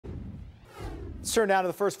Let's turn now to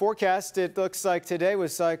the first forecast. It looks like today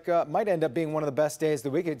might end up being one of the best days of the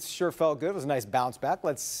week. It sure felt good. It was a nice bounce back.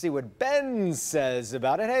 Let's see what Ben says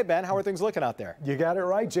about it. Hey, Ben, how are things looking out there? You got it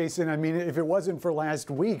right, Jason. I mean, if it wasn't for last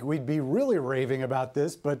week, we'd be really raving about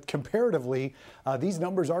this. But comparatively, these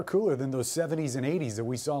numbers are cooler than those 70s and 80s that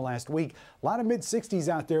we saw last week. A lot of mid-60s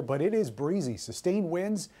out there, but it is breezy. Sustained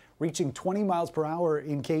winds reaching 20 miles per hour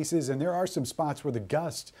in cases, and there are some spots where the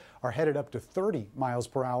gusts are headed up to 30 miles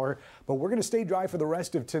per hour. But we're going to stay dry for the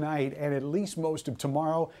rest of tonight and at least most of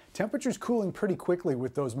tomorrow. Temperatures cooling pretty quickly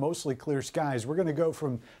with those mostly clear skies. We're going to go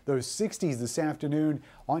from those 60s this afternoon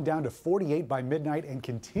on down to 48 by midnight and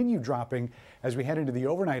continue dropping as we head into the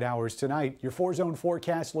overnight hours tonight. Your 4-zone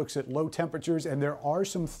forecast looks at low temperatures, and there are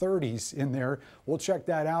some 30s in there. We'll check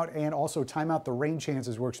that out and also time out the rain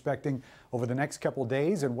chances we're expecting over the next couple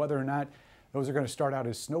days and whether or not those are going to start out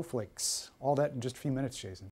as snowflakes. All that in just a few minutes, Jason.